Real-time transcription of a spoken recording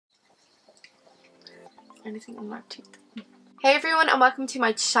anything on my teeth. Hey everyone, and welcome to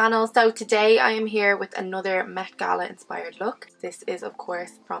my channel. So today I am here with another Met Gala inspired look. This is of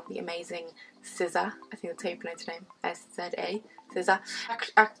course from the amazing Szas. I think that's how you pronounce your name. S-Z-A. Szas.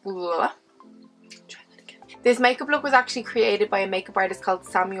 This makeup look was actually created by a makeup artist called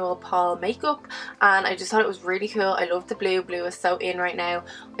Samuel Paul Makeup, and I just thought it was really cool. I love the blue. Blue is so in right now.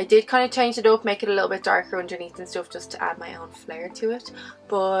 I did kind of change it up, make it a little bit darker underneath and stuff, just to add my own flair to it.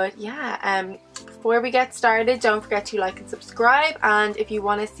 But yeah, before we get started, don't forget to like and subscribe, and if you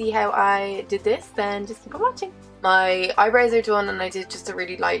want to see how I did this, then just keep on watching. My eyebrows are done, and I did just a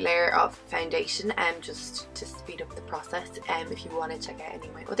really light layer of foundation just to speed up the process. If you want to check out any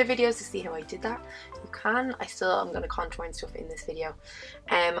of my other videos to see how I did that, you can. I'm going to contour and stuff in this video.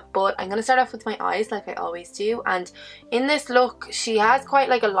 But I'm going to start off with my eyes like I always do. And in this look, she has quite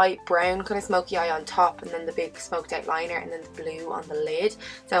like a light brown kind of smoky eye on top, and then the big smoked out liner, and then the blue on the lid.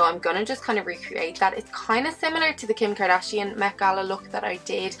 So I'm going to just kind of recreate that. It's kind of similar to the Kim Kardashian Met Gala look that I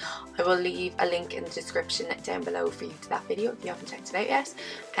did. I will leave a link in the description down below for you to that video if you haven't checked it out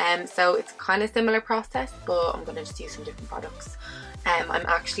yet. So it's kind of similar process, but I'm going to just use some different products. I'm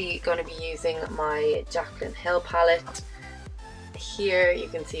actually going to be using my Jaclyn Hill palette. Here you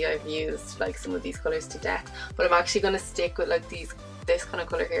can see I've used like some of these colours to death, but I'm actually going to stick with like this kind of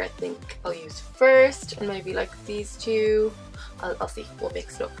colour here. I think I'll use first, and maybe like these two. I'll see, we'll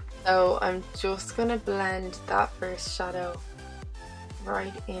mix it up. So I'm just going to blend that first shadow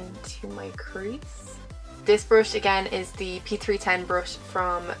right into my crease. This brush again is the P310 brush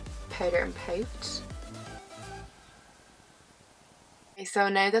from Powder and Pout. Okay, so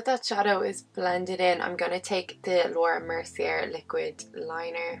now that that shadow is blended in, I'm going to take the Laura Mercier liquid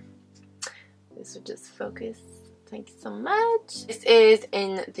liner. This will just focus. Thank you so much. This is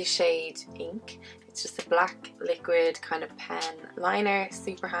in the shade Ink. It's just a black liquid kind of pen liner,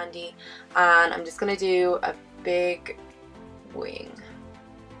 super handy. And I'm just going to do a big wing.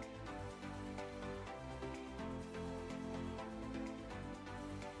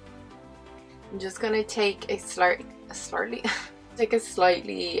 I'm just going to take a slightly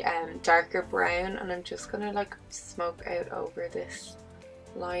darker brown, and I'm just going to like smoke out over this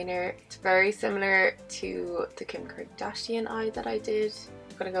liner. It's very similar to the Kim Kardashian eye that I did.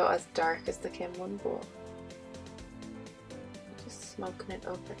 I'm going to go as dark as the Kim one, but just smoking it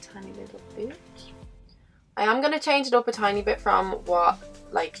up a tiny little bit. I am going to change it up a tiny bit from what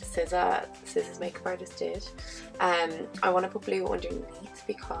like Szas's makeup artist did. I want to put blue underneath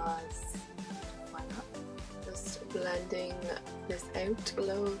because blending this out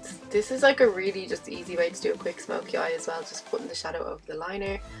loads. This is like a really just easy way to do a quick smoky eye as well, just putting the shadow over the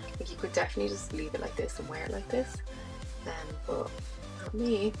liner. Like you could definitely just leave it like this and wear it like this, but not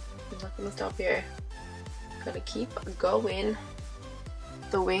me. I'm not gonna stop here. I'm gonna keep going.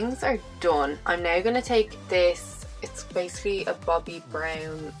 The wings are done. I'm now gonna take this, it's basically a Bobbi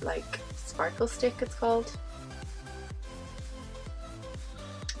Brown like sparkle stick it's called.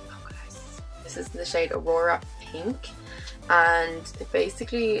 This is the shade Aurora Pink, and it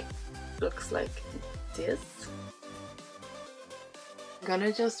basically looks like this. I'm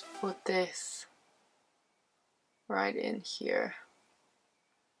gonna just put this right in here.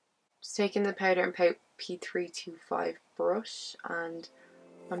 Just taking the Powder and Pout P325 brush, and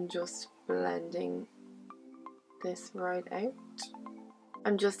I'm just blending this right out.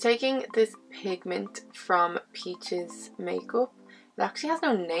 I'm just taking this pigment from Peach's Makeup. It actually has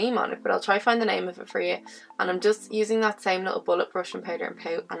no name on it, but I'll try to find the name of it for you. And I'm just using that same little bullet brush from Powder and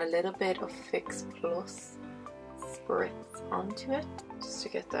Pout and a little bit of Fix Plus spritz onto it, just to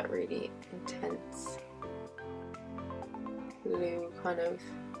get that really intense blue kind of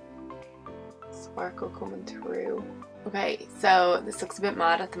sparkle coming through. Okay, so this looks a bit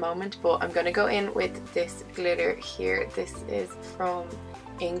mad at the moment, but I'm going to go in with this glitter here. This is from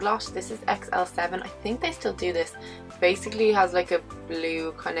Inglot. This is XL7. I think they still do this. It basically has like a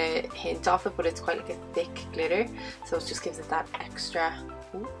blue kind of hint off it, but it's quite like a thick glitter, so it just gives it that extra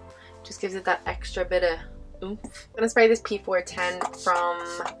bit of oomph. I'm going to spray this P410 from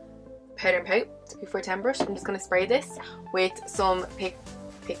Powder and Pout. It's a P410 brush. I'm just going to spray this with some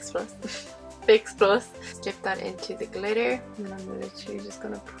Fix Plus. Dip that into the glitter, and then I'm literally just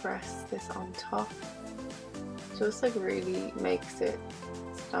going to press this on top. Just like really makes it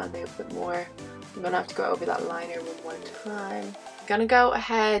stand out a bit more. I'm going to have to go over that liner one more time. I'm going to go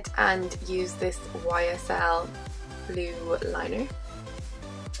ahead and use this YSL blue liner.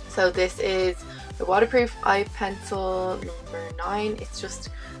 So this is the waterproof eye pencil number 9. It's just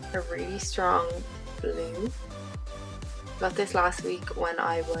a really strong blue. Got this last week when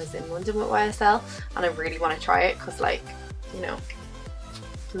I was in London with YSL, and I really want to try it because, like, you know,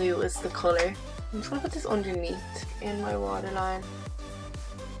 blue is the colour I'm just gonna put this underneath in my waterline.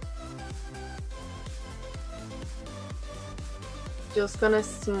 Just gonna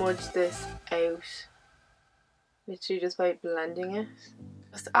smudge this out, literally just by blending it.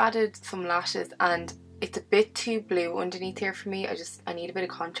 Just added some lashes and it's a bit too blue underneath here for me. I need a bit of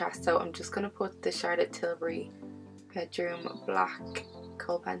contrast, so I'm just gonna put the Charlotte Tilbury Bedroom Black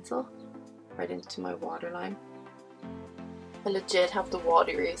Kohl Pencil right into my waterline. I legit have the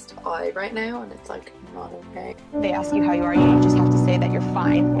wateriest eye right now and it's like not okay. They ask you how you are, you just have to say that you're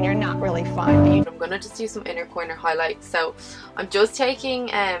fine when you're not really fine. I'm gonna just do some inner corner highlights. So I'm just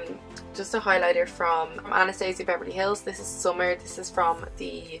taking just a highlighter from Anastasia Beverly Hills. This is Summer. This is from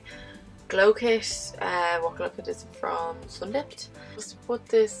the Glow Kit. What can I put this from? Sundipped. Just put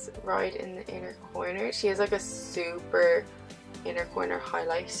this right in the inner corner. She has like a super inner corner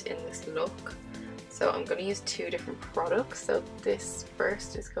highlight in this look. So I'm going to use two different products. So this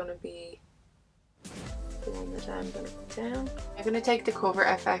first is going to be the one that I'm going to put down. I'm going to take the Cover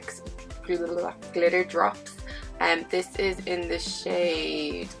FX Glitter Drops. And this is in the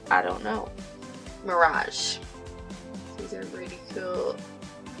shade, I don't know, Mirage. These are really cool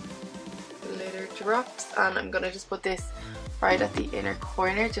glitter drops. And I'm going to just put this right at the inner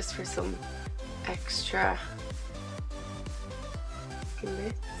corner just for some extra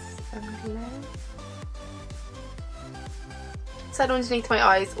glitz and glow. Set underneath my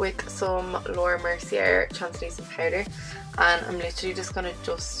eyes with some Laura Mercier translucent powder, and I'm literally just going to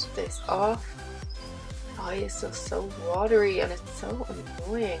dust this off. My eye is just so watery and it's so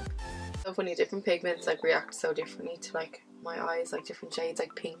annoying. So funny, different pigments like react so differently to like my eyes, like different shades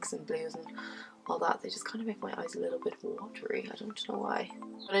like pinks and blues and all that. They just kind of make my eyes a little bit watery. I don't know why.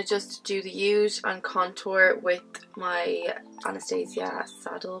 I'm going to just do the Huge and contour with my Anastasia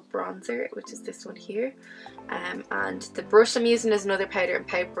Saddle Bronzer, which is this one here. And the brush I'm using is another powder and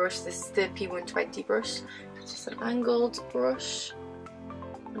pout brush. This is the P120 brush. It's just an angled brush.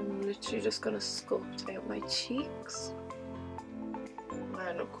 I'm literally just going to sculpt out my cheeks.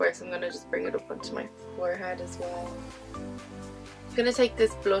 And of course I'm going to just bring it up onto my forehead as well. I'm going to take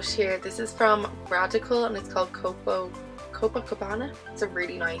this blush here. This is from Radical and it's called Copacabana. It's a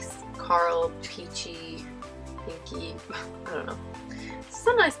really nice coral, peachy, pinky, I don't know. It's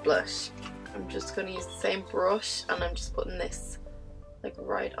a nice blush. I'm just going to use the same brush and I'm just putting this like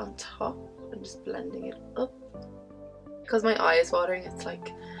right on top and just blending it up. Because my eye is watering, it's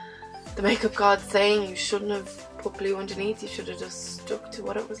like the makeup god saying you shouldn't have put blue underneath, you should have just stuck to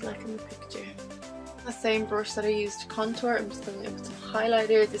what it was like in the picture. The same brush that I used to contour, I'm just going to put some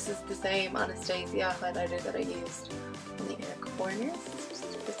highlighter. This is the same Anastasia highlighter that I used on the inner corners, just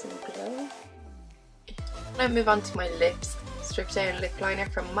for some glow. I'm going to move on to my lips. Strip down lip liner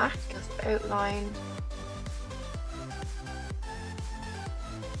from MAC, just outline.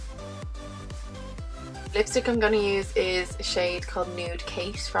 Lipstick I'm going to use is a shade called Nude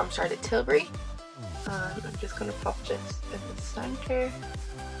Kate from Charlotte Tilbury. And I'm just going to pop this in the center.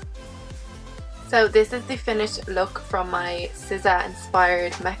 So this is the finished look from my SZA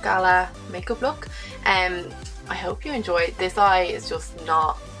inspired Met Gala makeup look. I hope you enjoyed. This eye is just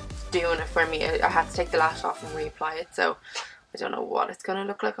not doing it for me. I had to take the lash off and reapply it, so I don't know what it's going to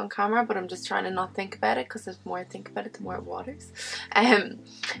look like on camera, but I'm just trying to not think about it because the more I think about it, the more it waters.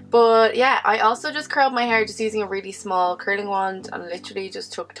 But yeah, I also just curled my hair just using a really small curling wand and literally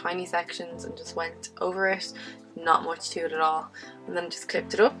just took tiny sections and just went over it. Not much to it at all. And then just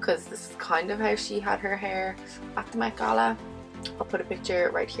clipped it up because this is kind of how she had her hair at the Met Gala. I'll put a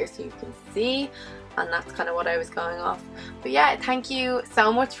picture right here so you can see. And that's kind of what I was going off. But yeah, thank you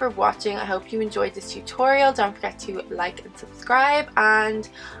so much for watching. I hope you enjoyed this tutorial. Don't forget to like and subscribe, and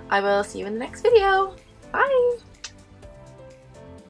I will see you in the next video. Bye!